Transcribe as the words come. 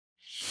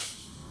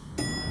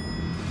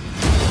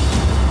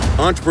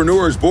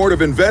Entrepreneurs Board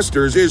of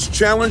Investors is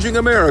challenging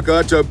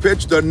America to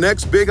pitch the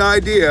next big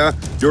idea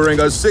during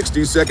a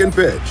 60-second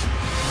pitch.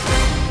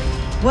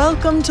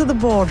 Welcome to the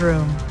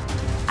boardroom.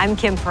 I'm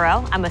Kim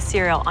Perrell. I'm a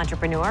serial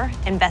entrepreneur,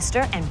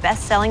 investor, and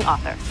best-selling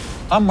author.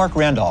 I'm Mark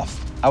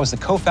Randolph. I was the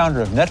co-founder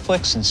of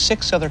Netflix and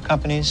 6 other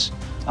companies.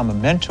 I'm a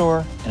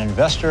mentor, an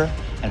investor,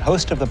 and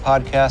host of the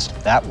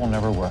podcast, That Will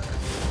Never Work.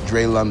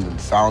 Dre London,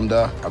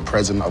 founder and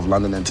president of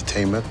London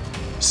Entertainment,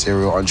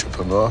 serial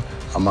entrepreneur,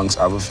 amongst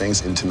other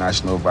things,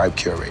 international vibe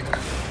curator.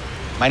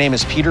 My name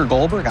is Peter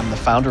Goldberg. I'm the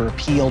founder of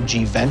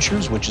PLG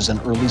Ventures, which is an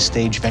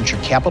early-stage venture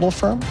capital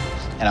firm,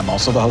 and I'm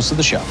also the host of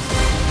the show.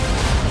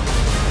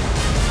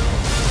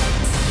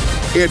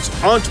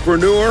 It's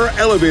Entrepreneur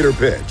Elevator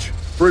Pitch,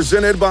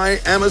 presented by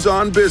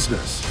Amazon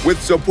Business,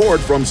 with support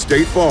from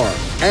State Farm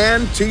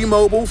and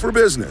T-Mobile for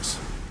Business.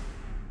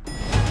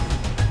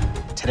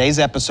 Today's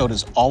episode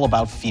is all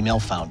about female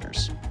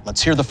founders.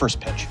 Let's hear the first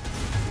pitch.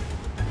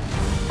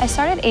 I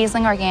started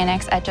Aisling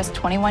Organics at just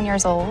 21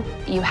 years old.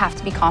 You have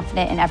to be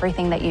confident in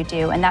everything that you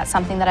do, and that's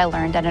something that I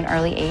learned at an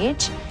early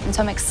age. And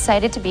so I'm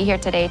excited to be here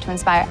today to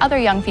inspire other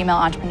young female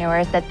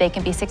entrepreneurs that they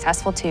can be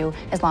successful too,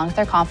 as long as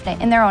they're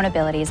confident in their own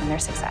abilities and their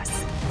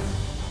success.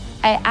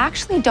 I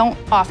actually don't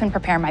often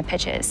prepare my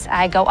pitches.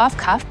 I go off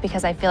cuff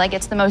because I feel like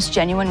it's the most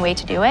genuine way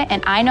to do it,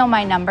 and I know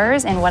my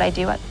numbers and what I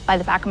do by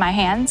the back of my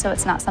hand, so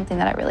it's not something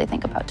that I really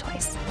think about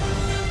twice.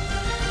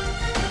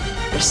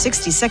 Your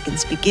 60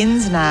 seconds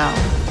begins now.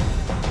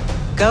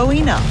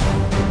 Going up.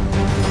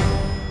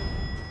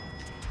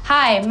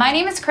 Hi, my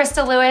name is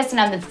Krista Lewis, and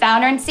I'm the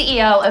founder and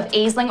CEO of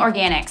Aisling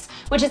Organics,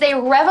 which is a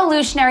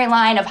revolutionary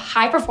line of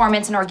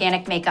high-performance and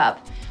organic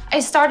makeup. I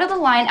started the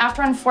line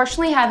after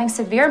unfortunately having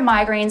severe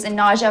migraines and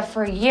nausea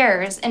for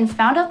years and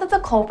found out that the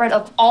culprit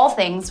of all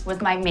things was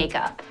my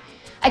makeup.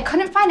 I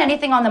couldn't find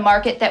anything on the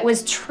market that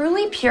was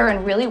truly pure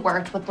and really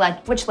worked,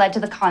 which led to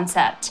the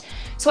concept.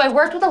 So I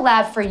worked with a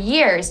lab for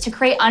years to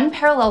create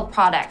unparalleled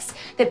products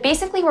that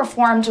basically were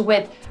formed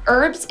with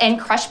herbs and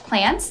crushed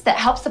plants that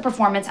helps the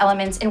performance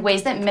elements in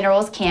ways that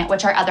minerals can't,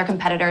 which our other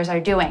competitors are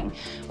doing.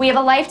 We have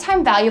a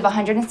lifetime value of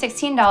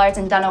 $116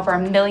 and done over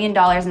 $1 million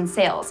in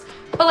sales.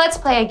 But let's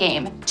play a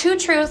game. 2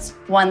 truths,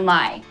 1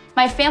 lie.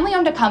 My family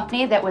owned a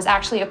company that was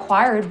actually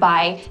acquired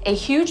by a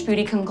huge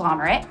beauty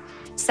conglomerate.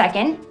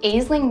 Second,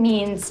 Aisling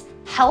means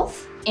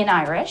health in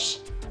Irish.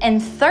 And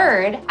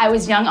third, I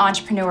was Young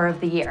Entrepreneur of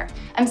the Year.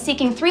 I'm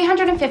seeking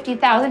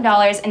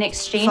 $350,000 in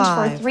exchange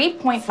for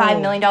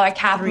 $3.5 million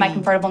cap of my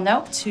convertible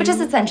note, which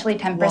is essentially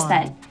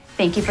 10%.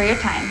 Thank you for your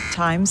time.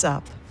 Time's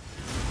up.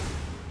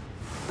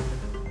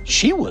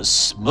 She was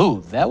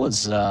smooth. That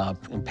was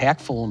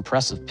impactful,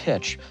 impressive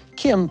pitch.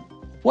 Kim,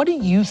 what do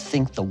you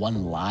think the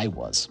one lie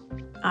was?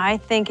 I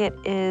think it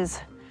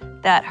is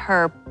that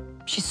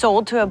she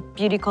sold to a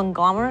beauty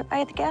conglomerate,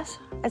 I guess,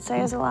 I'd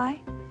say is a lie.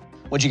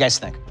 What'd you guys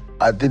think?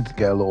 I did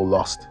get a little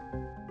lost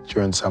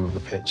during some of the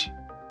pitch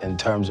in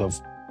terms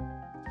of,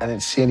 I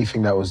didn't see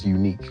anything that was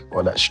unique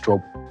or that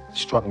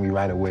struck me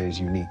right away as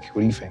unique.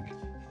 What do you think?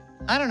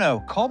 I don't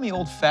know, call me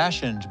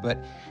old-fashioned,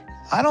 but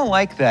I don't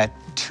like that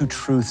 2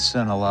 truths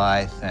and a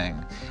lie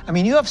thing. I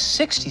mean, you have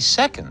 60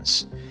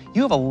 seconds.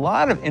 You have a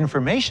lot of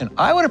information.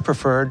 I would have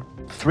preferred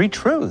 3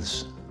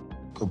 truths.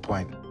 Good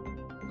point.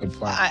 Good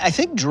point. I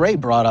think Dre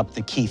brought up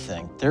the key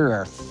thing. There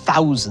are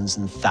thousands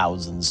and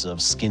thousands of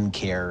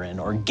skincare and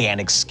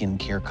organic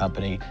skincare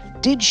company.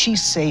 Did she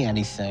say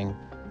anything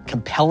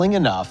compelling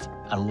enough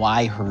on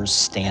why hers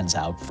stands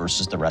out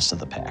versus the rest of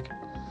the pack?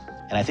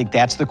 And I think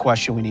that's the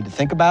question we need to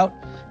think about,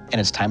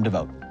 and it's time to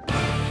vote.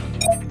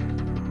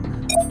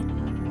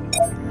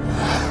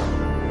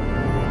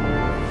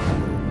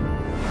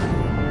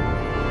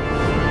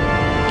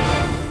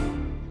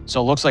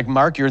 So it looks like,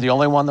 Mark, you're the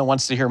only one that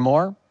wants to hear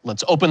more.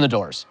 Let's open the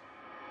doors.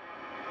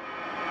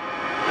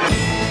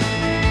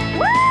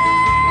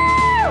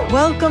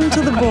 Welcome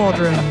to the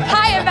boardroom.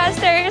 Hi,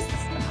 investors.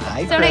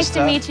 Hi, So Krista. nice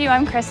to meet you.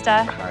 I'm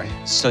Krista. Hi.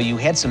 So you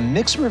had some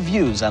mixed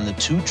reviews on the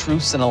 2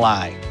 truths and a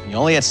lie. You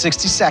only had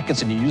 60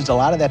 seconds and you used a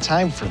lot of that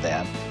time for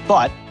that.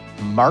 But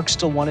Mark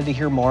still wanted to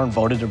hear more and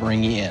voted to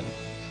bring you in.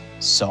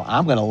 So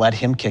I'm gonna let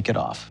him kick it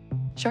off.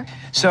 Sure.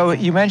 So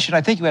you mentioned,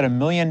 I think you had $1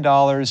 million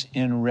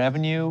in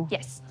revenue.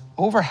 Yes.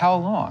 Over how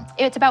long?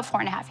 It's about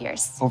 4.5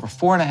 years. Over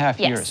 4.5 Yes.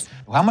 years.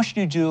 How much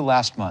did you do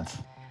last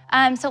month?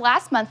 So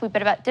last month we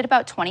did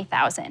about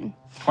 20,000.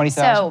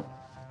 20,000? So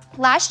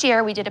last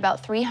year we did about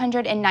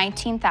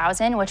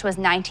 319,000, which was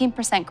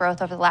 19%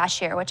 growth over the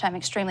last year, which I'm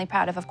extremely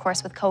proud of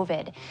course, with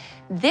COVID.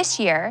 This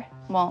year,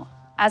 well,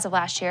 as of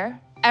last year,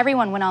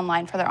 everyone went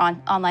online for their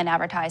online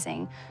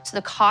advertising. So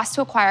the cost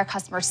to acquire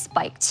customers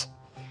spiked.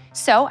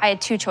 So I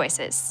had 2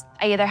 choices.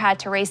 I either had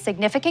to raise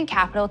significant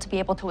capital to be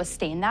able to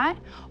withstand that,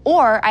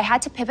 or I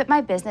had to pivot my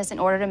business in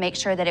order to make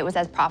sure that it was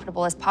as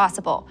profitable as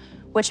possible,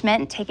 which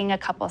meant taking a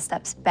couple of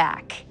steps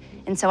back.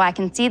 And so I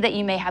can see that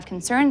you may have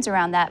concerns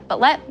around that, but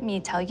let me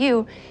tell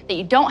you that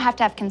you don't have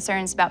to have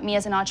concerns about me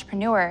as an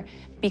entrepreneur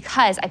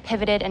because I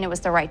pivoted and it was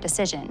the right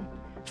decision.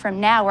 from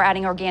now, we're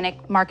adding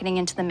organic marketing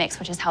into the mix,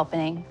 which is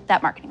helping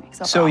that marketing mix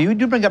overall. So you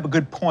do bring up a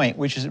good point,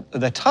 which is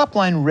the top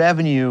line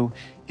revenue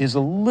is a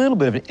little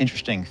bit of an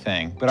interesting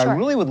thing, but I Sure.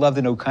 really would love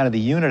to know kind of the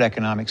unit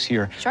economics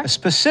here. Sure.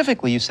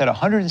 Specifically, you said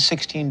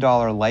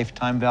 $116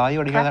 lifetime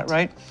value. Did I hear that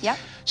Correct. right? Yep.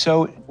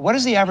 So what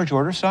is the average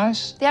order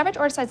size? The average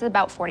order size is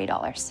about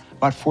 $40,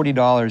 About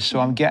 $40. So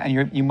I'm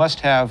getting, you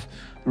must have,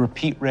 the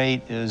repeat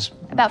rate is,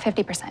 about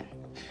 50%.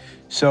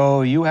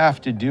 so you have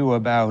to do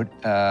about,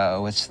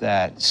 what's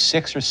that,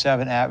 6 or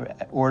 7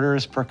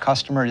 orders per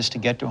customer just to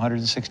get to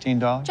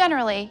 $116?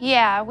 Generally,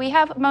 yeah.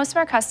 Most of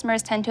our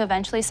customers tend to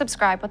eventually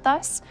subscribe with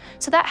us,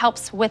 so that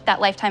helps with that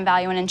lifetime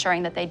value and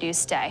ensuring that they do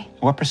stay.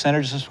 What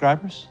percentage of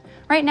subscribers?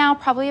 Right now,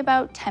 probably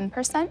about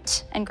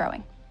 10% and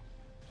growing.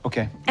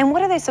 Okay. And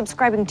what are they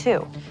subscribing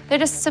to? They're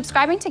just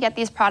subscribing to get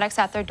these products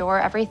at their door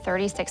every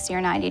 30, 60,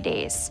 or 90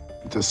 days.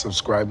 Do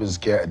subscribers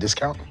get a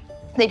discount?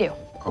 They do.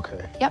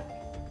 Okay. Yep.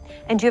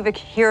 And do you have a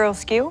hero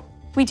SKU?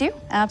 We do,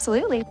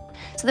 absolutely.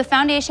 So the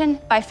foundation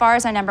by far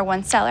is our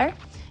 #1 seller.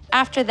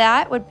 After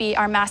that would be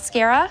our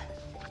mascara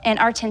and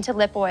our tinted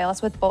lip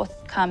oils, would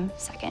both come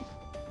second.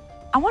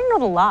 I want to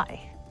know the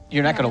lie.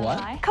 You're not gonna Wanna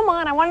what? lie? Come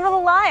on, I want to know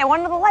the lie. I want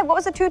to know the lie. What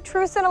was the 2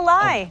 truths and a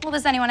lie? Well,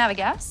 does anyone have a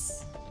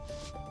guess?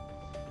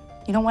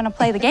 You don't want to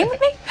play the game with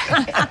me?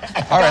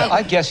 All right,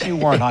 I guess you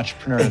weren't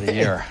Entrepreneur of the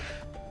Year.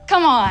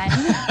 Come on.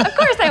 Of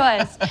course I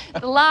was.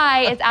 The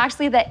lie is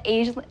actually that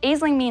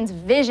Aisling means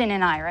vision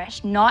in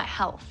Irish, not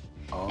health.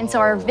 And so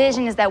our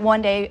vision is that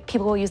one day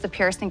people will use the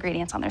purest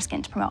ingredients on their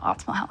skin to promote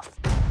optimal health.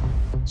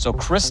 So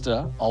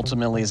Krista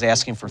ultimately is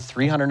asking for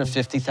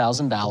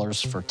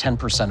 $350,000 for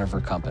 10% of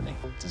her company.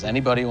 Does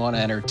anybody want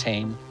to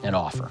entertain an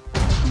offer?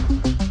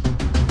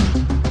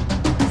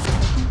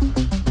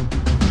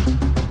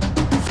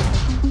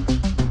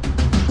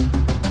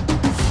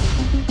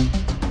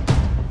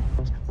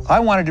 I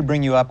wanted to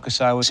bring you up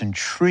because I was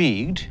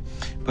intrigued,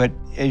 but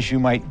as you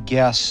might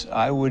guess,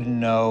 I wouldn't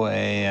know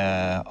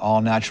a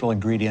all-natural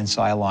ingredients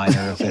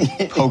eyeliner if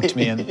it poked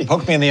me in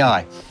the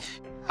eye.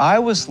 I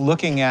was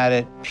looking at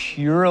it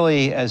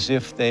purely as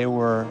if they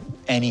were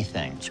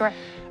anything. Sure.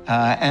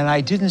 And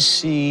I didn't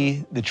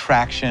see the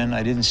traction,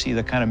 I didn't see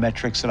the kind of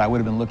metrics that I would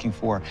have been looking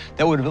for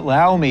that would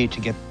allow me to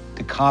get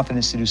the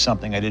confidence to do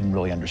something I didn't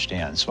really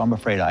understand. So I'm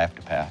afraid I have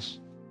to pass.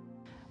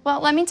 Well,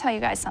 let me tell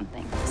you guys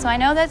something. So I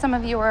know that some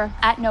of you were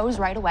at no's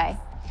right away,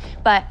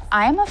 but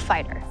I am a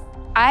fighter.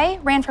 I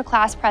ran for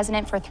class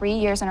president for 3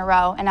 years in a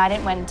row, and I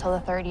didn't win until the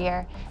 3rd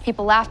year.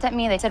 People laughed at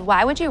me. They said,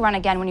 why would you run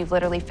again when you've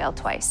literally failed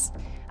twice?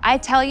 I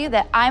tell you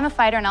that I'm a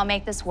fighter and I'll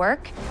make this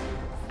work.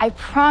 I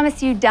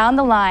promise you down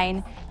the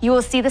line, you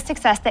will see the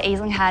success that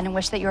Aisling had and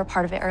wish that you were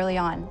part of it early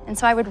on. And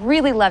so I would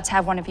really love to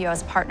have one of you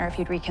as a partner if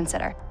you'd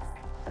reconsider.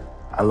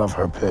 I love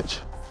her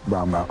pitch,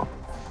 but I'm out.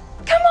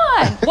 Come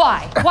on,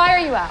 why? Why are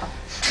you out?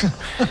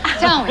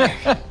 Tell me.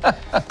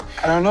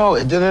 I don't know.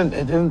 It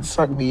didn't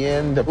suck me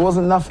in. There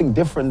wasn't nothing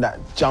different that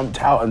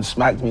jumped out and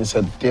smacked me and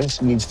said,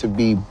 this needs to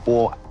be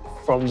bought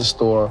from the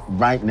store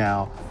right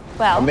now.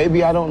 Well, Or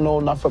maybe I don't know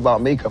enough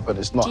about makeup, but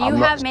it's not. do you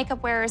have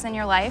makeup wearers in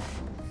your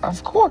life?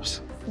 Of course.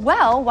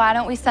 Well, why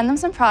don't we send them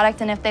some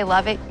product, and if they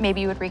love it,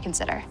 maybe you would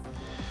reconsider.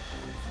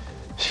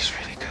 She's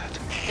really good.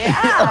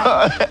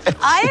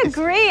 I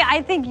agree.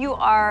 I think you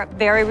are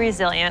very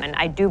resilient, and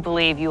I do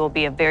believe you will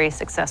be a very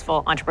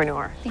successful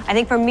entrepreneur. I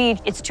think for me,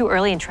 it's too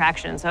early in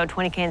traction. So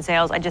 20K in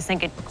sales, I just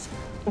think it's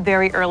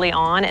very early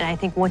on, and I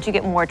think once you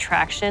get more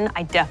traction,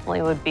 I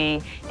definitely would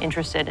be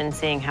interested in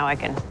seeing how I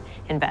can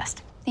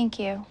invest. Thank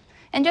you.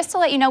 And just to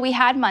let you know, we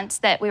had months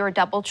that we were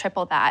double,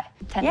 triple that.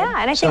 Yeah,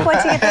 and I think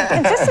once you get the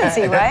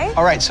consistency, right?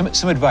 All right, some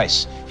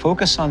advice.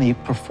 Focus on the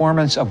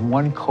performance of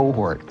one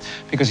cohort,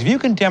 because if you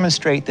can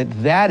demonstrate that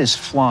that is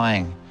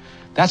flying,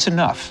 that's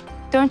enough.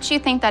 Don't you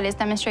think that is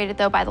demonstrated,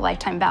 though, by the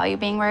lifetime value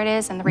being where it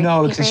is and the repeat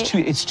No, rate? because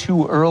it's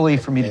too early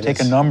for me to take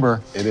a number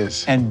It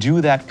is. and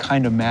do that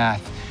kind of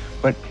math.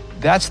 But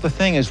that's the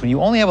thing is when you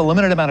only have a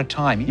limited amount of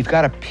time, you've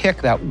got to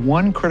pick that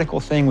one critical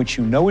thing which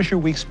you know is your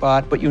weak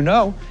spot, but you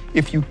know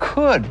if you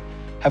could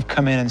have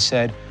come in and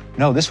said,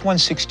 no, this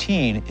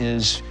 116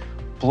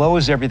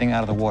 blows everything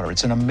out of the water.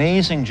 It's an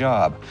amazing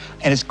job.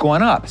 And it's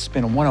gone up. It's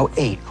been a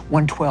 108,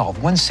 112,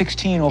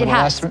 116 over It the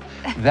has. last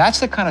 3. That's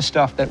the kind of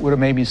stuff that would have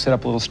made me sit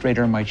up a little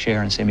straighter in my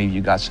chair and say, maybe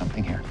you got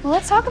something here. Well,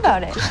 let's talk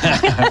about it.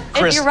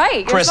 You're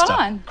right. You're spot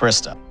on.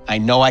 Krista, I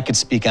know I could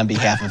speak on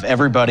behalf of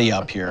everybody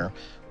up here.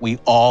 We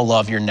all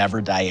love your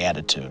never die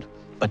attitude.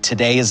 But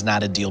today is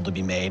not a deal to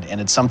be made. And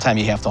it's sometimes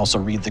you have to also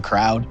read the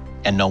crowd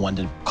and know when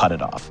to cut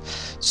it off.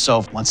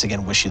 So once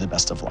again, wish you the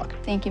best of luck.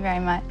 Thank you very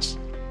much.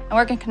 And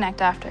we're going to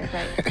connect after,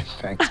 right?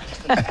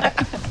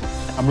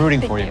 Thanks. I'm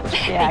rooting for you. Yeah,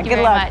 Thank you good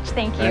very luck. much.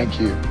 Thank you. Thank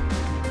you.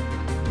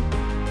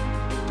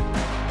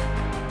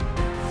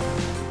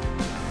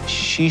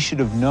 She should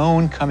have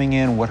known coming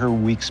in what her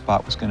weak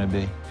spot was going to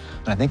be.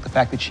 And I think the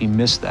fact that she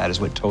missed that is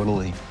what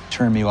totally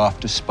turned me off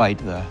despite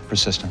the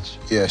persistence.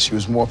 Yeah, she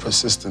was more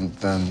persistent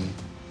than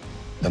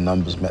the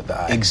numbers met the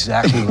eye.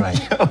 Exactly right.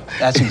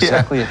 That's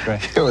exactly it, Trey.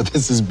 Yo,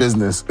 this is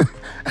business.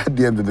 At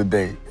the end of the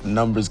day,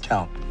 numbers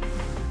count.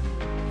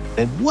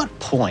 At what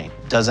point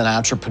does an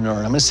entrepreneur,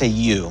 and I'm gonna say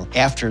you,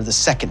 after the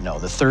second no,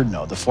 the third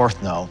no, the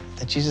fourth no,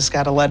 that you just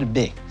gotta let it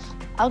be?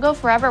 I'll go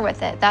forever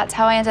with it. That's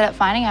how I ended up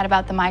finding out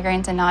about the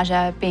migraines and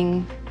nausea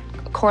being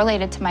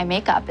correlated to my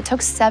makeup. It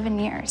took 7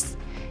 years.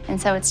 And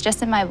so it's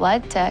just in my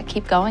blood to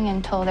keep going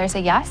until there's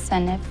a yes.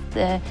 And if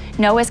the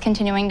no is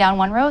continuing down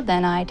one road,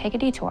 then I take a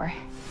detour.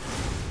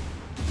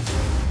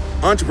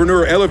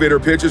 Entrepreneur Elevator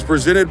Pitch is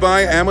presented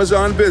by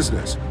Amazon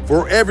Business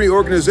for every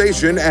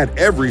organization at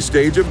every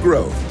stage of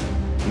growth.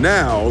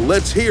 Now,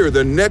 let's hear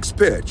the next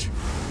pitch.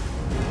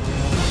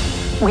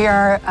 We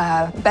are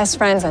best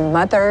friends and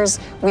mothers.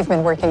 We've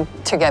been working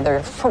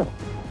together for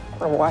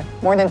what,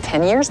 more than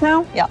 10 years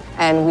now? Yeah.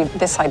 And we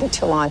decided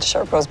to launch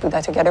Rose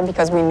Buddha together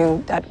because we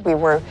knew that we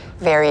were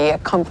very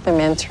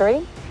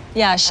complementary.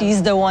 Yeah,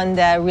 she's the one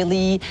that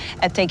really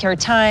take her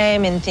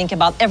time and think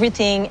about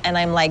everything, and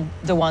I'm like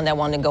the one that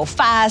want to go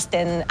fast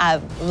and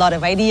have a lot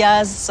of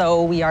ideas,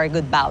 so we are a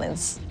good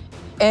balance.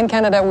 In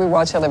Canada, we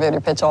watch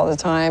Elevator Pitch all the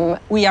time.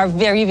 We are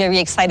very, very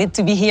excited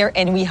to be here,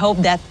 and we hope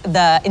that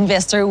the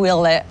investor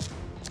will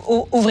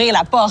ouvrir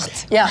la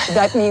porte. Yeah,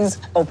 that means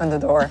open the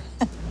door.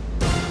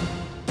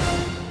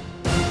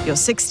 Your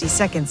 60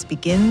 seconds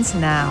begins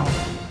now.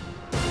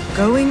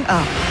 Going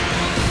up.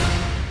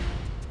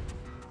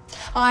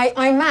 Hi,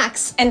 I'm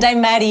Max. And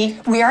I'm Maddie.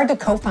 We are the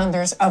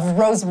co-founders of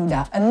Rose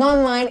Buddha, an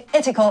online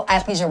ethical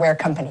athleisure wear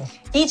company.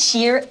 Each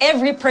year,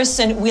 every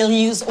person will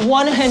use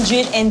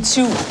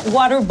 102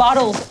 water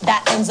bottles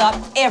that ends up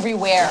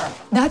everywhere.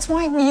 That's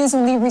why we use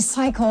only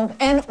recycled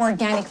and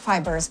organic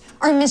fibers.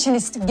 Our mission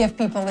is to give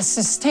people a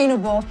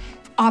sustainable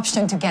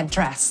option to get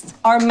dressed.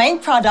 Our main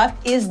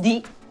product is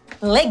the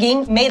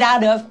legging made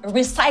out of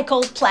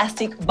recycled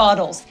plastic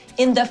bottles.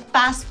 In the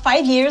past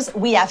 5 years,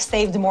 we have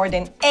saved more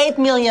than 8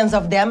 million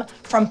of them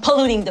from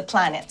polluting the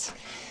planet.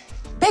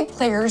 Big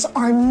players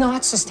are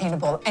not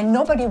sustainable, and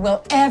nobody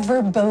will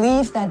ever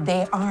believe that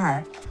they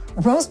are.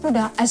 Rose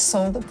Buddha has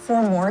sold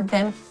for more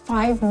than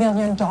 $5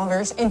 million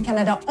in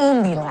Canada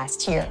only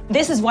last year.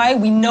 This is why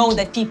we know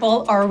that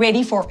people are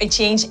ready for a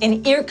change,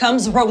 and here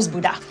comes Rose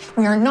Buddha.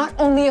 We are not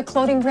only a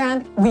clothing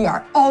brand, we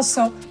are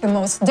also the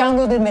most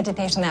downloaded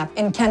meditation app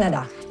in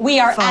Canada. We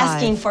are 5,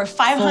 asking for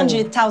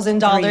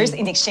 $500,000 4,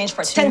 in exchange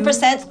for 2,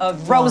 10%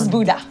 of Rose 1.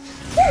 Buddha.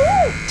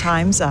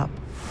 Time's up.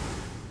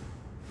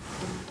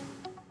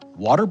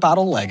 Water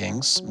bottle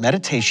leggings,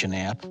 meditation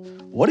app.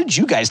 What did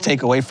you guys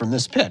take away from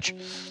this pitch?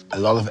 A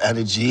lot of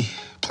energy,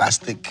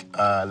 plastic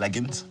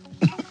leggings.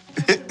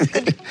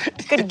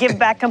 Good give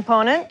back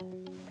component.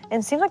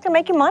 And it seems like they're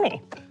making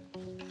money.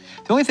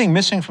 The only thing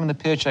missing from the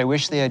pitch, I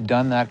wish they had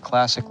done that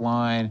classic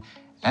line,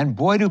 and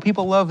boy, do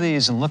people love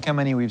these, and look how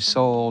many we've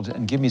sold,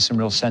 and give me some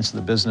real sense of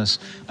the business.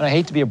 And I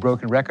hate to be a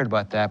broken record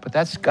about that, but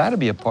that's got to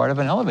be a part of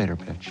an elevator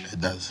pitch.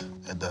 It does,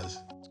 it does.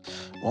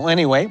 Well,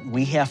 anyway,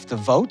 we have to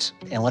vote,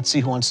 and let's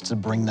see who wants to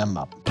bring them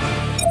up.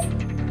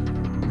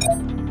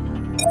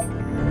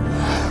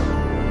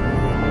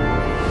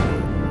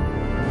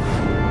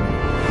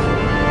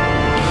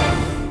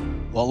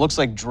 Well, it looks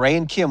like Dre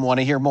and Kim want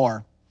to hear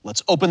more.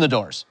 Let's open the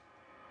doors.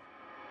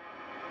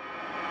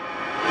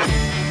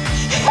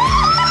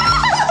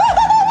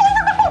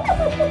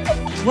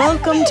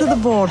 Welcome to the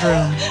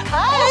boardroom.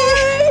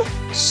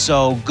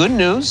 So, good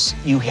news,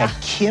 you had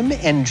Kim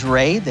and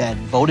Dre that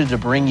voted to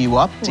bring you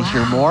up to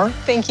hear more.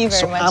 Thank you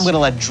very much. So I'm gonna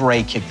let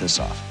Dre kick this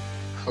off.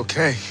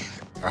 Okay,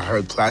 I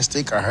heard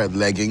plastic, I heard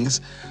leggings,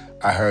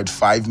 I heard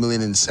 5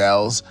 million in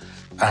sales.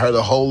 I heard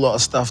a whole lot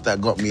of stuff that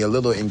got me a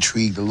little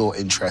intrigued, a little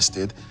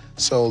interested.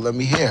 So let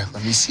me hear,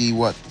 let me see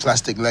what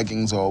plastic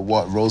leggings or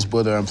what Rose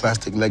Buddha and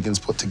plastic leggings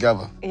put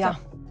together. Yeah.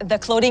 The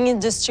clothing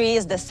industry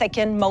is the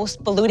second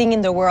most polluting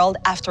in the world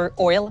after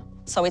oil.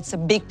 So it's a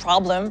big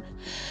problem.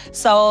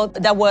 So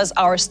that was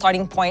our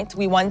starting point.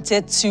 We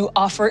wanted to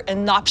offer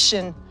an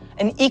option,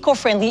 an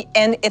eco-friendly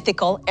and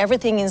ethical,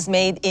 everything is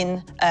made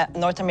in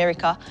North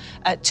America,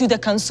 to the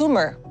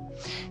consumer.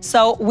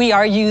 So we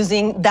are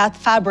using that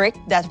fabric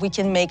that we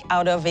can make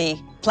out of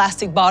a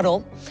plastic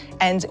bottle,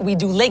 and we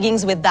do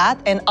leggings with that,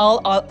 and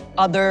all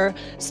other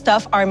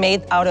stuff are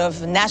made out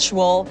of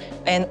natural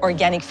and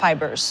organic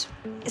fibers.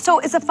 So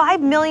is it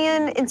 5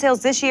 million in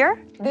sales this year?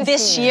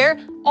 This year,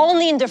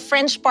 only in the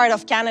French part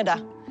of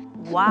Canada.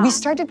 Wow. We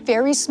started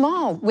very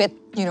small with,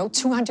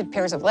 200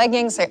 pairs of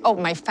leggings. Say, oh,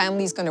 my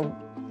family's gonna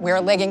wear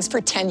leggings for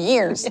 10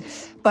 years.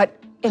 But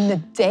in the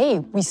day,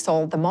 we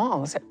sold them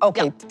all. So,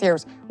 okay,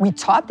 we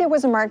thought there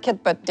was a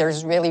market, but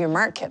there's really a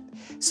market.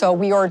 So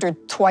we ordered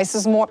twice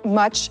as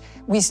much.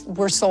 We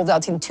were sold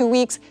out in 2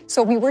 weeks.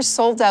 So we were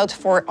sold out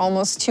for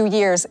almost 2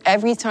 years.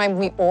 Every time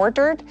we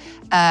ordered,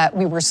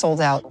 we were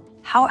sold out.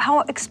 How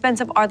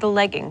expensive are the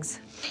leggings?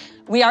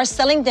 We are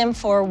selling them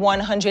for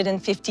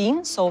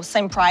 $115, so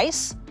same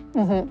price.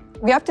 Mm-hmm.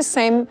 We have the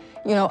same,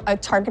 a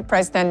target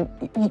price than,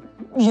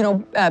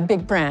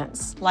 big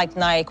brands. Like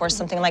Nike or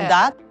something like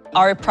that.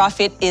 Our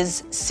profit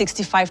is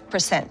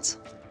 65%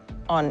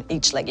 on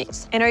each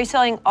leggings. And are you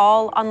selling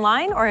all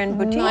online or in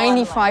boutique?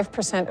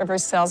 95% of our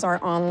sales are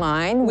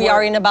online. We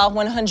are in about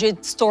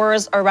 100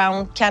 stores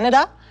around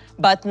Canada,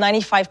 but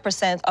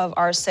 95% of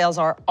our sales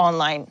are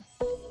online.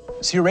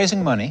 So you're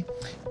raising money.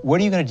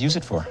 What are you going to use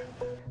it for?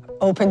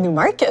 Open new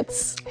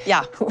markets.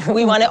 Yeah,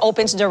 we want to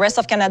open to the rest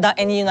of Canada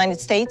and the United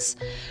States.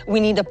 We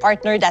need a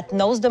partner that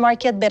knows the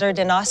market better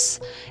than us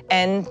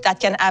and that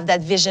can have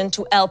that vision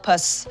to help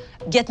us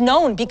get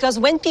known. Because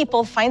when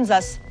people find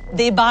us,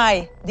 they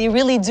buy, they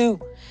really do.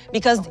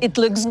 Because it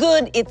looks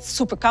good, it's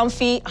super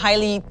comfy,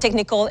 highly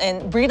technical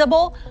and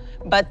breathable,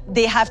 but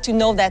they have to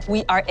know that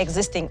we are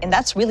existing. And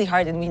that's really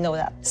hard, and we know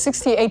that.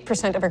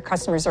 68% of our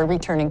customers are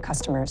returning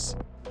customers.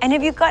 And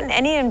have you gotten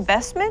any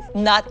investment?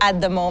 Not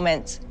at the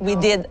moment. We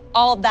did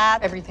all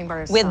that Everything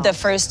by with the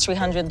ourselves. first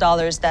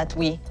 $300 that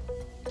we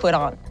put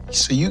on.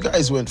 So you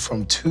guys went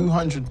from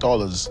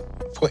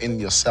 $200 putting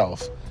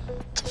yourself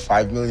to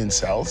 5 million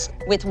sales?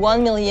 With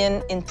 1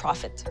 million in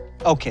profit.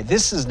 Okay,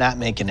 this is not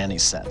making any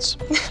sense.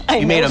 I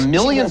You made know. $1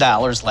 million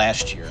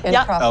last year. In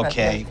Yeah. profit,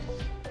 Okay.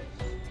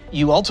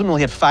 You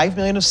ultimately had 5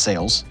 million of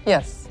sales.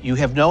 Yes. You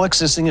have no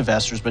existing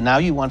investors, but now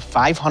you want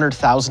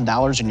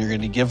 $500,000 and you're going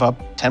to give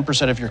up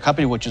 10% of your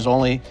company, which is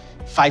only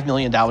 $5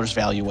 million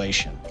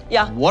valuation.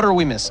 Yeah. What are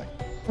we missing?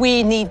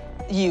 We need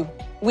you.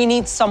 We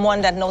need someone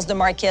that knows the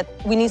market.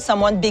 We need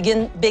someone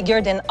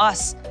bigger than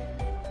us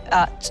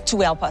to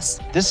help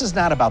us. This is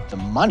not about the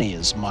money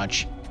as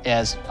much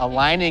as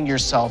aligning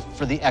yourself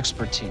for the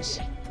expertise.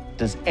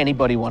 Does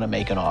anybody want to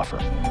make an offer?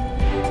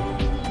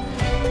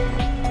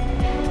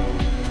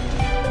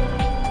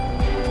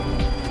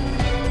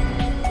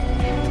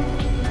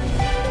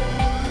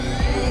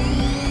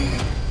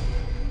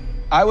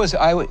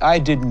 I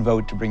didn't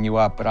vote to bring you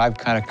up, but I've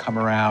kind of come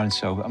around,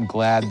 so I'm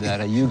glad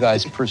that you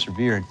guys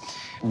persevered.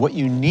 What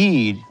you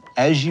need,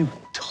 as you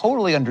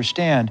totally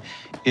understand,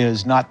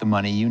 is not the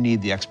money. You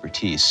need the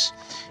expertise.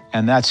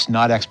 And that's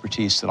not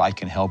expertise that I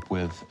can help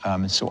with.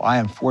 And so I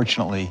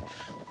unfortunately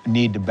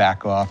need to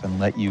back off and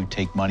let you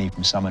take money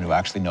from someone who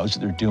actually knows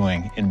what they're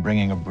doing in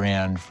bringing a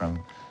brand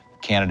from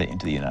Canada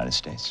into the United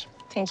States.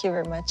 Thank you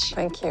very much.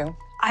 Thank you.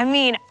 I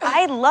mean,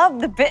 I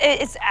love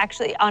it's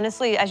actually,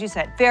 honestly, as you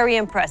said, very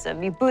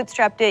impressive. You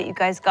bootstrapped it, you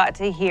guys got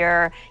to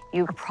here,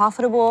 you are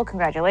profitable,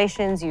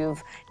 congratulations.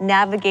 You've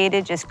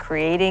navigated just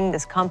creating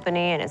this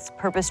company and it's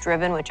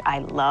purpose-driven, which I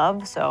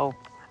love. So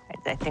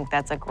I think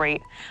that's a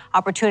great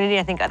opportunity.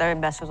 I think other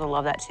investors will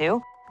love that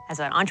too.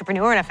 As an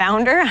entrepreneur and a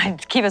founder,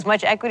 I'd keep as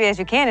much equity as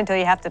you can until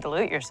you have to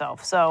dilute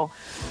yourself. So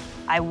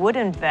I would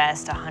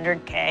invest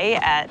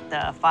 $100K at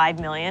the 5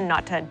 million,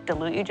 not to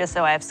dilute you, just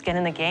so I have skin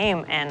in the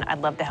game, and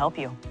I'd love to help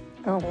you.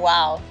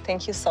 Wow,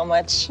 thank you so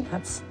much.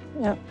 That's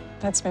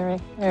very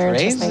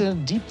Ray's interesting. a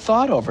deep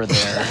thought over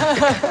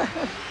there.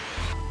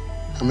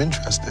 I'm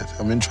interested.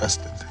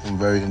 I'm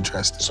very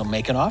interested. So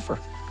make an offer.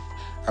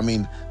 I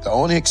mean, the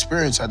only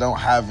experience I don't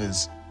have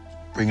is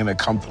bringing a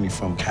company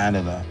from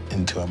Canada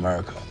into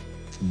America.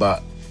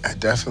 But I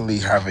definitely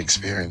have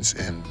experience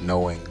in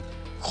knowing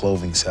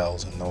clothing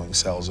sales and knowing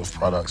sales of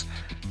products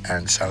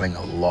and selling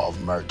a lot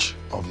of merch,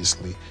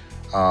 obviously.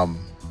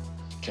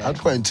 I'd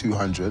put in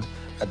 200.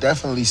 I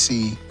definitely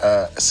see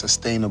a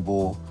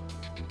sustainable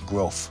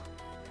growth.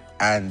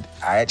 And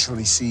I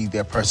actually see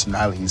their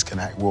personalities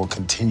will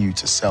continue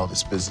to sell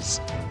this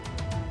business.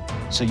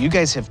 So you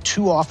guys have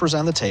 2 offers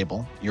on the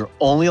table. You're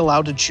only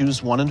allowed to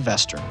choose one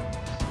investor.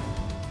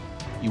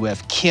 You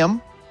have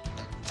Kim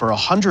for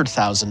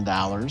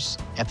 $100,000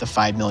 at the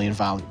 5 million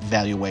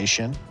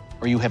valuation,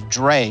 or you have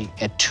Dre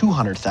at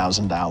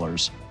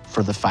 $200,000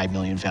 for the 5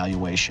 million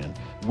valuation.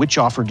 Which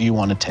offer do you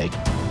want to take?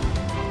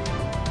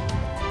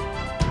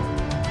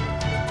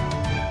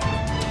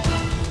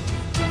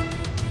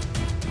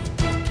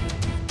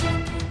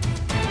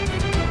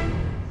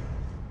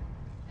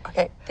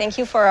 Okay. Thank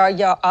you for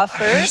your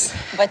offers,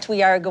 but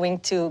we are going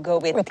to go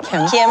with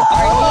Kim. Kim,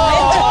 our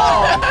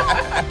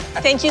new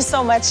mentor. Thank you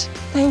so much.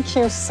 Thank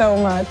you so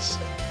much.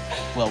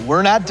 Well,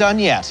 we're not done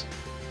yet,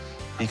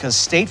 because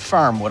State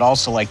Farm would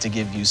also like to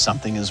give you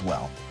something as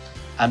well.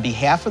 On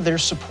behalf of their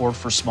support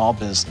for small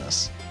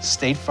business,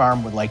 State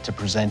Farm would like to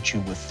present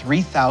you with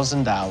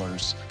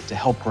 $3,000 to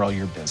help grow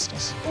your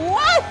business.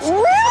 What?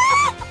 Really?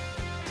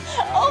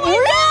 Oh my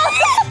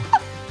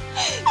God!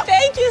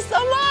 Thank you so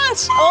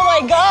much. Oh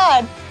my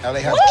God. Now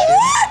they have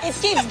It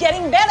keeps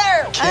getting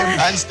better. Kim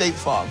and State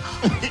Farm.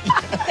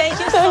 Thank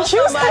you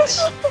so much.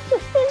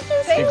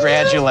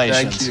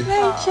 Congratulations. Thank you.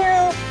 Thank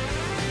you.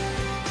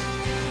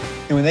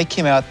 And when they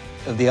came out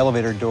of the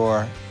elevator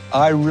door,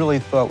 I really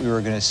thought we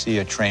were going to see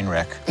a train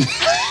wreck.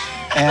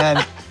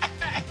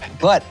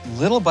 But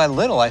little by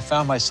little, I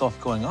found myself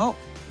going, oh,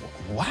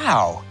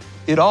 wow.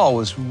 It all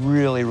was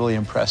really, really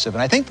impressive.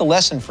 And I think the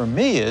lesson for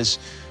me is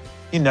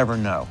you never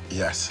know.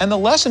 Yes. And the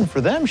lesson for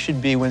them should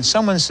be when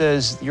someone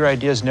says your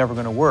idea is never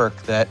going to work,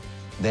 that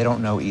they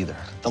don't know either.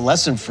 The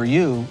lesson for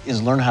you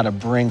is learn how to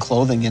bring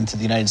clothing into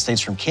the United States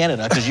from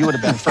Canada, because you would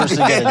have been first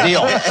to get a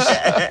deal.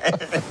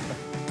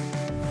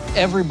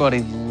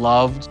 Everybody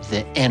loved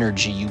the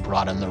energy you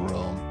brought in the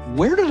room.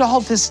 Where did all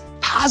this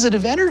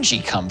positive energy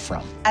come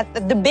from?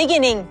 At the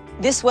beginning,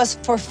 this was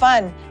for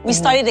fun. We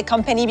started the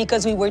company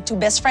because we were two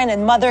best friends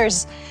and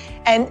mothers.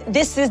 And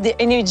this is the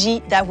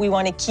energy that we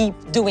want to keep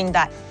doing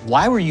that.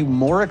 Why were you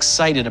more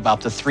excited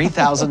about the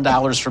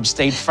 $3,000 from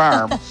State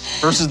Farm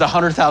versus the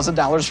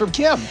 $100,000 from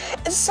Kim?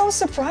 It's so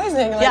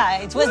surprising. Like,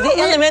 Yeah, it was the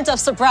element of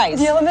surprise.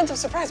 The element of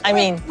surprise. I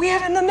mean- we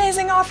had an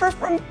amazing offer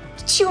from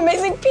two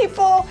amazing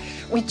people.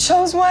 We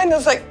chose one. It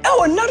was like,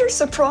 oh, another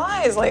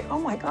surprise. Like, oh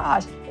my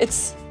gosh.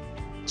 It's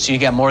So you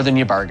got more than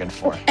you bargained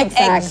for.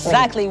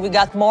 Exactly. We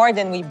got more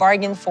than we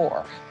bargained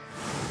for.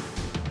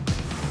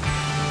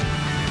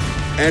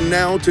 And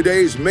now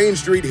today's Main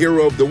Street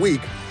Hero of the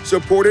Week,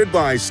 supported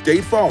by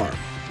State Farm.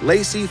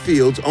 Lacey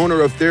Fields,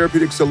 owner of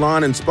Therapeutic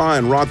Salon and Spa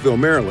in Rockville,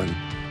 Maryland,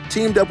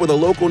 teamed up with a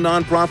local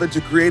nonprofit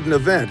to create an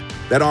event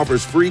that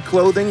offers free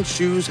clothing,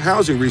 shoes,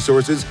 housing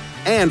resources,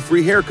 and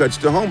free haircuts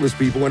to homeless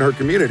people in her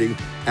community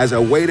as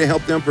a way to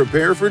help them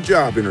prepare for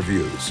job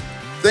interviews.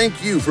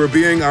 Thank you for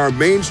being our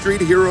Main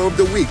Street Hero of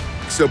the Week,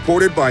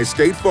 supported by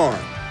State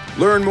Farm.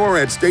 Learn more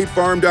at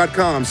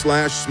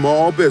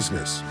statefarm.com/small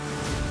business.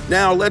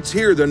 Now let's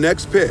hear the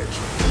next pitch.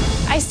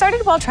 I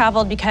started Well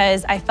Traveled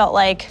because I felt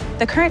like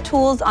the current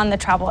tools in the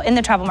travel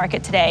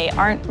market today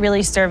aren't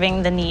really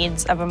serving the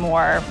needs of a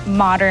more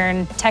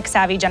modern,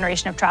 tech-savvy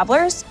generation of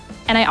travelers.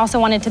 And I also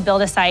wanted to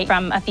build a site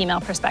from a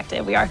female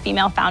perspective. We are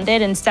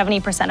female-founded, and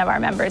 70% of our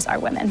members are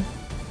women.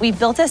 We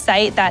built a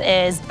site that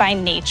is by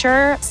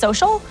nature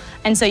social,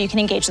 and so you can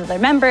engage with other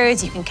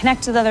members, you can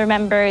connect with other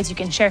members, you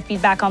can share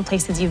feedback on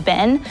places you've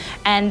been,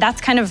 and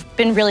that's kind of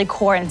been really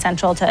core and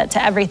central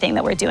to everything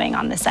that we're doing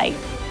on the site.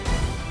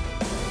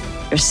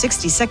 Your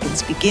 60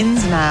 seconds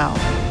begins now.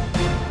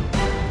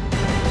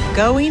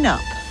 Going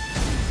up.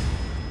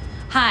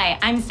 Hi,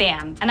 I'm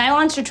Sam, and I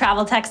launched a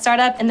travel tech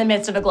startup in the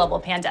midst of a global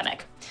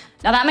pandemic.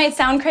 Now that might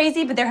sound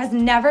crazy, but there has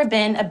never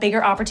been a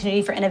bigger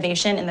opportunity for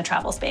innovation in the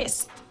travel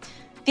space.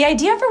 The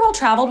idea for Well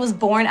Traveled was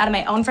born out of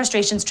my own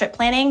frustrations trip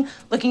planning,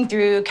 looking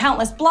through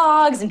countless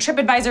blogs and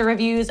TripAdvisor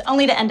reviews,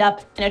 only to end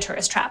up in a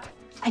tourist trap.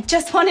 I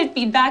just wanted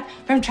feedback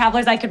from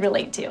travelers I could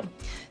relate to.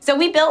 So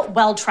we built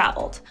Well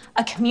Traveled,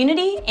 a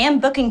community and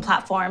booking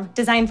platform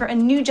designed for a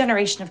new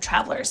generation of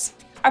travelers.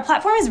 Our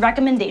platform is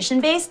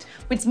recommendation-based,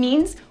 which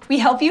means we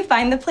help you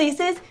find the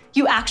places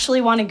you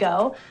actually want to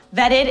go,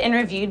 vetted and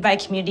reviewed by a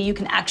community you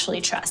can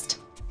actually trust.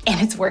 And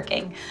it's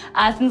working.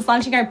 Since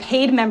launching our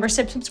paid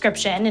membership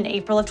subscription in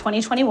April of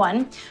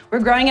 2021, we're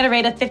growing at a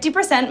rate of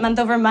 50% month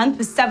over month,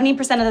 with 70%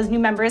 of those new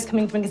members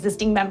coming from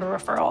existing member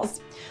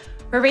referrals.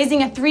 We're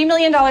raising a $3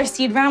 million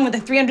seed round with a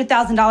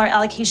 $300,000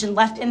 allocation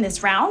left in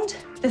this round.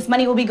 This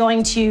money will be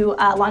going to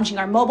launching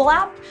our mobile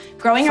app,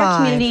 growing our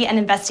community, and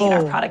investing in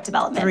our product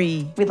development.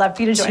 We'd love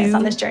for you to join us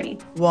on this journey.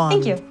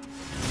 Thank you.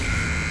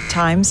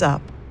 Time's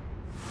up.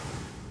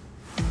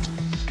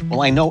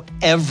 Well, I know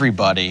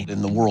everybody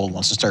in the world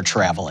wants to start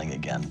traveling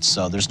again,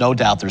 so there's no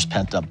doubt there's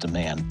pent-up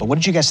demand. But what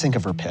did you guys think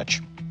of her pitch?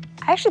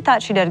 I actually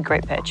thought she did a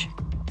great pitch.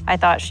 I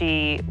thought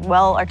she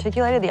well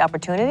articulated the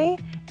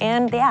opportunity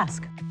and the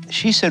ask.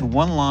 She said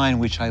one line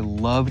which I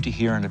loved to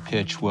hear in a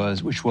pitch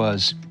which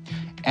was,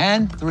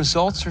 and the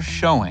results are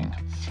showing,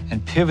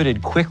 and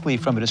pivoted quickly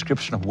from a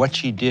description of what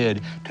she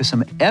did to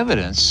some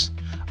evidence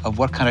of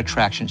what kind of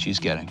traction she's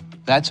getting.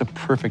 That's a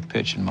perfect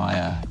pitch in my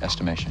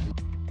estimation.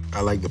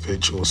 I like the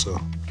pitch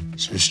also.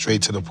 She was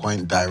straight to the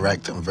point,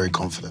 direct, and very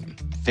confident.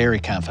 Very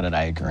confident,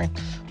 I agree.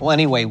 Well,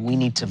 anyway, we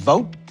need to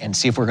vote and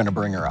see if we're going to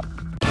bring her up.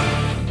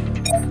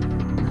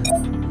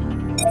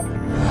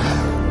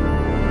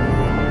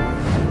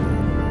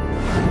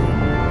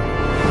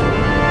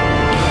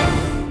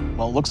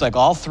 Well, it looks like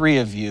all three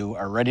of you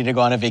are ready to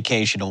go on a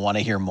vacation and want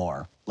to hear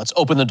more. Let's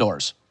open the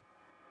doors.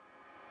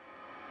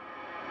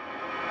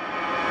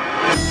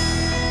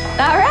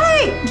 All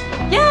right,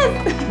 yes.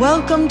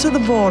 Welcome to the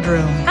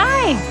boardroom.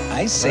 Hi.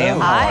 Hi, Sam.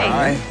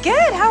 Hi.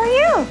 Good, how are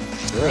you?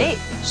 Great.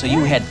 So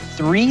you had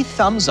 3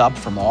 thumbs up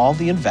from all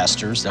the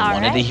investors that All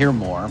wanted to right. hear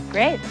more.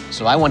 Great.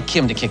 So I want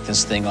Kim to kick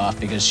this thing off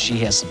because she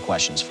has some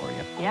questions for you.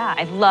 Yeah,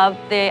 I love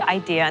the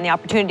idea, and the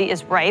opportunity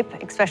is ripe,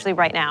 especially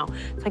right now.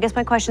 So I guess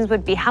my questions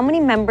would be, how many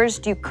members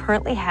do you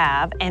currently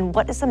have, and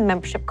what is the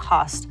membership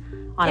cost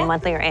on a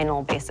monthly or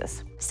annual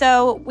basis?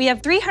 So we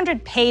have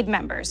 300 paid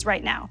members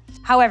right now.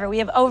 However, we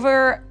have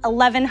over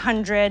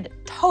 1,100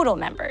 total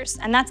members,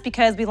 and that's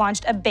because we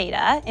launched a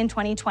beta in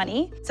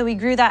 2020. So we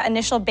grew that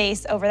initial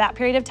base over that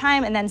period of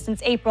time, and then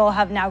since April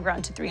have now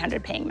grown to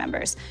 300 paying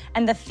members.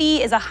 And the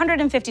fee is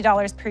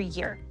 $150 per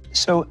year.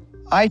 So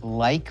I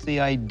like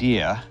the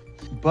idea,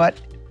 but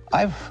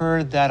I've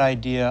heard that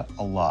idea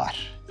a lot.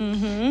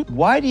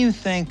 Why do you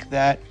think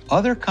that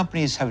other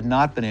companies have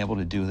not been able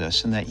to do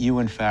this and that you,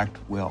 in fact,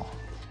 will?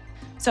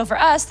 So for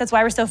us, that's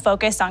why we're so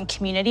focused on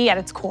community at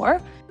its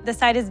core. The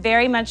site is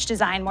very much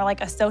designed more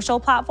like a social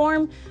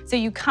platform. So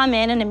you come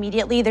in and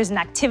immediately there's an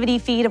activity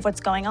feed of what's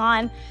going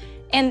on.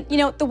 And you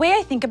know, the way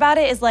I think about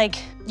it is like,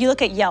 you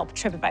look at Yelp,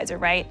 TripAdvisor,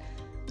 right?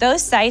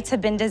 Those sites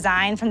have been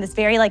designed from this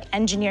very like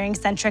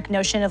engineering-centric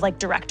notion of like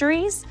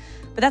directories.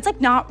 but that's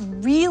like not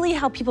really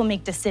how people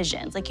make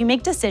decisions. Like you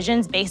make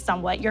decisions based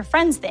on what your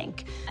friends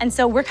think. And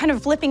so we're kind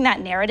of flipping that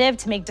narrative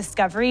to make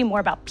discovery more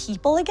about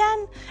people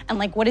again, and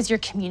like what is your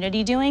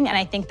community doing? And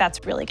I think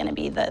that's really gonna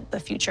be the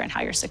future and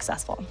how you're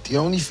successful. The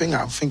only thing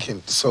I'm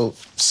thinking, so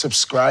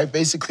subscribe,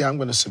 basically I'm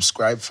gonna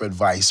subscribe for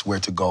advice where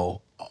to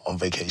go on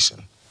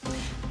vacation.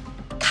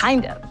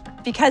 Kind of.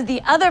 Because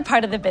the other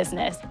part of the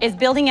business is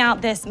building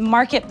out this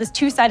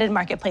two-sided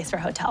marketplace for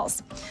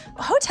hotels.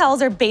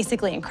 Hotels are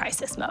basically in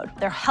crisis mode.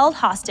 They're held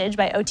hostage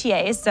by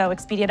OTAs, so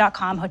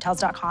Expedia.com,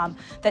 Hotels.com,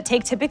 that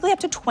take typically up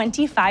to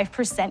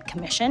 25%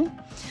 commission.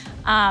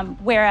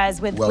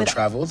 Whereas with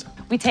Well-traveled?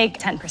 we take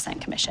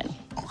 10% commission.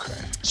 Okay.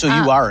 So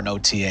you are an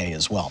OTA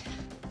as well.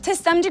 To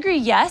some degree,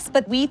 yes,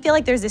 but we feel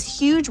like there's this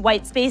huge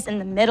white space in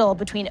the middle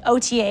between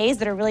OTAs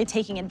that are really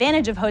taking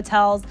advantage of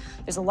hotels.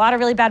 There's a lot of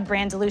really bad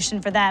brand dilution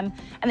for them.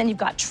 And then you've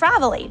got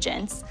travel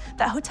agents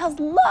that hotels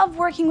love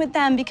working with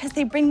them because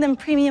they bring them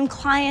premium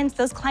clients.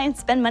 Those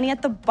clients spend money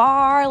at the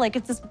bar. Like,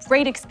 it's this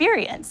great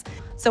experience.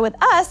 So with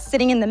us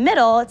sitting in the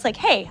middle, it's like,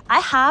 hey, I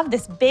have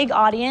this big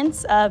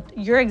audience of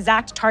your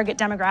exact target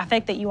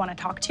demographic that you want to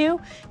talk to.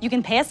 You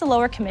can pay us a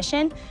lower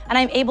commission, and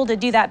I'm able to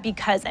do that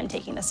because I'm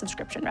taking the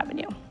subscription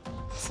revenue.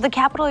 So the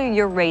capital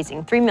you're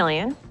raising, $3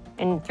 million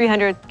and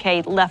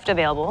 $300K left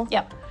available.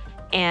 Yep.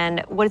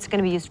 And what it's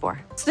gonna be used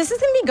for? So this is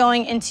gonna be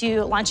going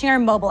into launching our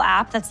mobile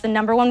app. That's the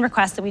 #1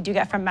 request that we do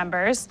get from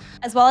members,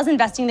 as well as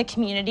investing in the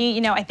community. You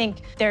know, I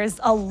think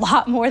there's a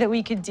lot more that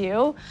we could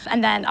do.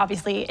 And then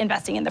obviously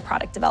investing in the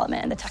product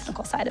development and the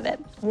technical side of it.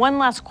 One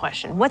last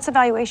question, what's the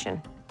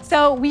valuation?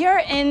 So we are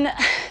in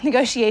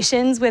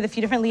negotiations with a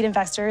few different lead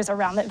investors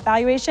around that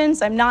valuation,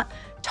 so I'm not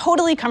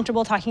totally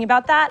comfortable talking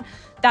about that.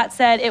 That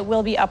said, it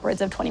will be upwards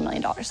of $20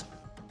 million.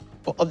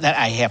 Well, that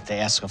I have to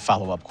ask a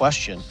follow-up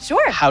question.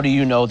 Sure. How do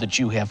you know that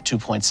you have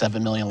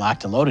 2.7 million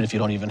locked and loaded if you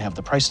don't even have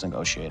the price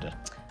negotiated?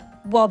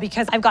 Well,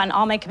 because I've gotten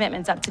all my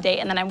commitments up to date,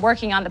 and then I'm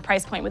working on the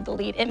price point with the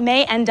lead. It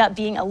may end up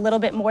being a little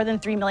bit more than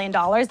 $3 million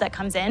that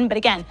comes in, but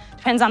again,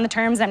 depends on the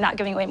terms. I'm not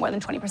giving away more than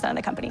 20% of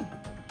the company.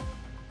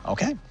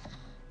 Okay.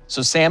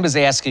 So Sam is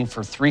asking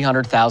for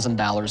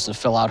 $300,000 to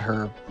fill out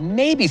her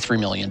maybe $3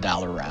 million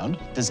round.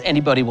 Does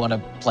anybody want to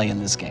play in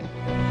this game?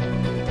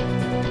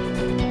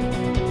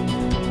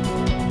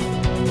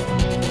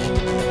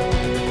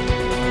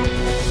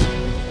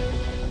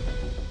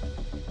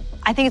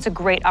 I think it's a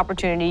great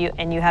opportunity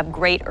and you have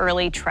great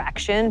early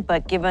traction,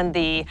 but given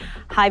the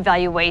high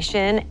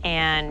valuation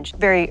and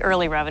very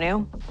early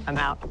revenue, I'm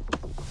out.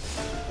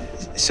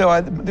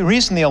 So the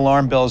reason the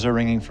alarm bells are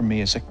ringing for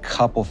me is a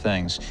couple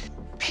things.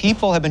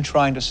 People have been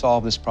trying to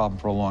solve this problem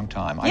for a long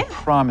time, I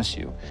promise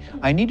you.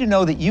 I need to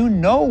know that you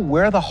know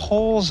where the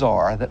holes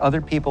are that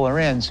other people are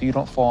in so you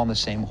don't fall in the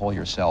same hole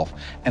yourself.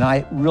 And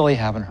I really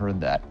haven't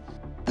heard that.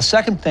 The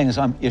second thing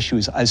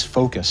is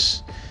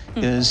focus.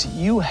 Is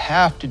you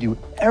have to do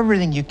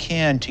everything you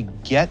can to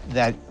get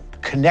that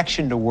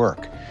connection to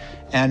work.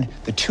 And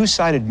the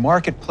two-sided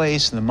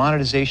marketplace and the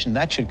monetization,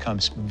 that should come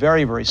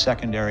very, very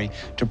secondary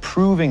to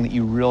proving that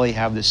you really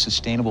have this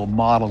sustainable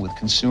model with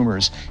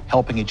consumers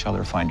helping each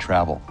other find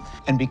travel.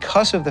 And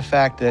because of the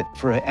fact that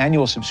for an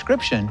annual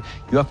subscription,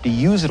 you have to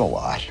use it a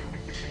lot,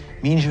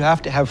 means you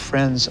have to have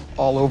friends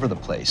all over the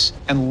place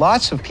and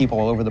lots of people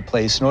all over the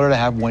place in order to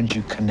have ones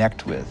you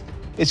connect with.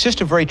 It's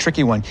just a very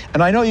tricky one.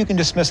 And I know you can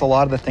dismiss a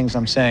lot of the things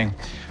I'm saying,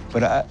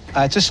 but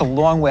it's just a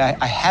long way.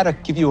 I had to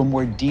give you a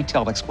more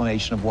detailed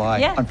explanation of why,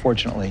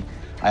 unfortunately,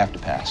 I have to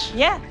pass.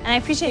 Yeah, and I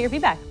appreciate your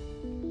feedback.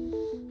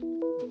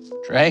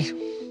 Trey?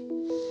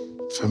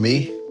 For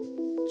me,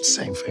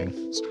 same thing,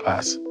 it's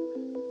pass.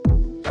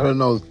 I don't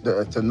know,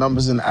 the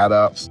numbers didn't add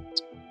up.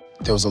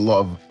 There was a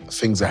lot of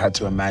things I had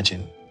to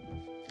imagine.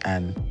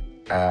 And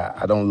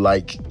I don't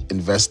like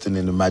investing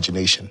in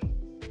imagination.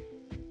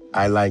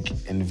 I like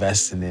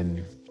investing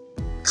in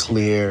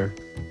clear,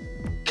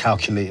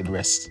 calculated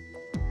risks.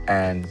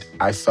 And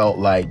I felt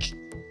like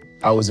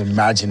I was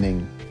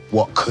imagining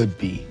what could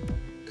be.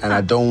 And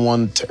I don't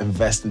want to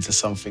invest into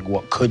something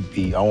what could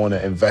be. I want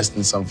to invest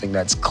in something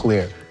that's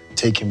clear,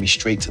 taking me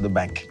straight to the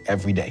bank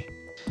every day.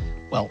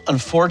 Well,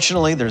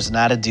 unfortunately, there's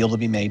not a deal to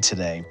be made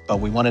today,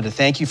 but we wanted to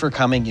thank you for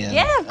coming in.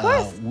 Yeah, of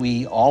course.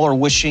 We all are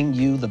wishing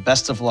you the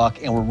best of luck,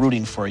 and we're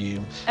rooting for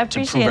you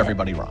to prove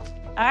everybody wrong.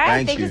 All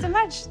right, thank you so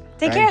much.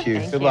 Take care.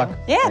 Thank you. Good luck.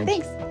 Yeah,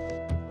 thanks.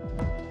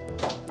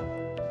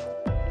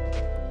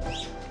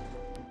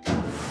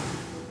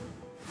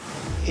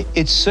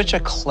 It's such a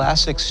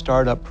classic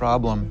startup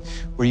problem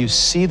where you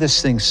see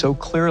this thing so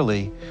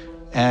clearly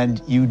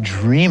and you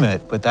dream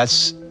it, but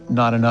that's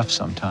not enough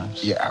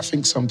sometimes. Yeah, I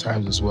think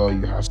sometimes as well,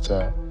 you have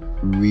to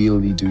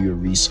really do your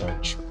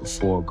research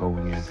before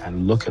going in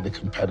and look at the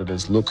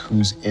competitors, look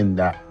who's in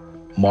that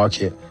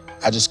market.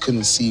 I just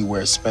couldn't see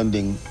where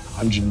spending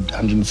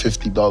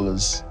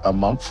 $150 a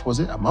month, was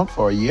it? A month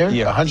or a year?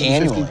 Yeah,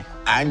 $150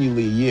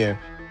 annually a year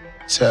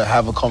to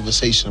have a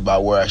conversation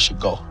about where I should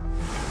go.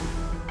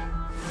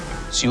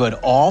 So you had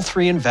all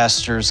three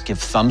investors give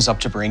thumbs up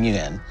to bring you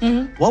in.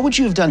 What would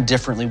you have done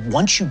differently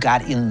once you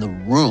got in the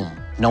room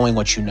knowing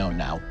what you know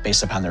now,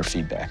 based upon their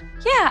feedback?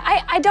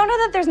 Yeah, I don't know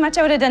that there's much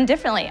I would have done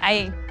differently.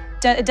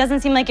 It doesn't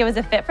seem like it was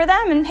a fit for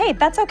them, and hey,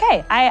 that's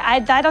okay.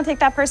 I don't take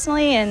that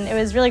personally, and it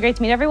was really great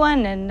to meet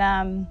everyone,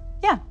 and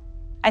yeah,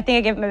 I think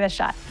I gave it my best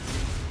shot.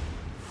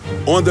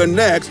 On the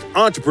next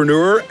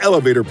Entrepreneur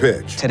Elevator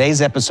Pitch.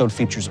 Today's episode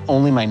features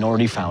only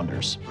minority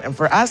founders. And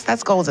for us,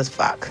 that's goals as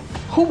fuck.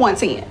 Who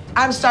wants in?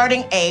 I'm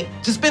starting a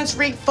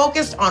dispensary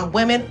focused on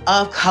women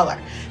of color.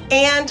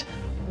 And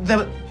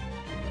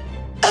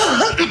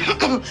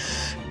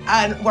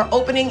and we're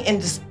opening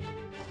in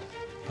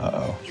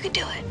Uh-oh. You can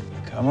do it.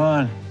 Come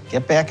on,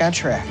 get back on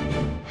track.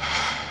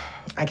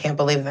 I can't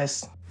believe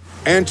this.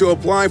 And to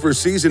apply for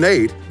Season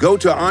 8, go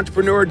to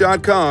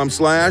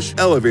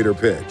entrepreneur.com/elevator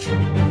pitch.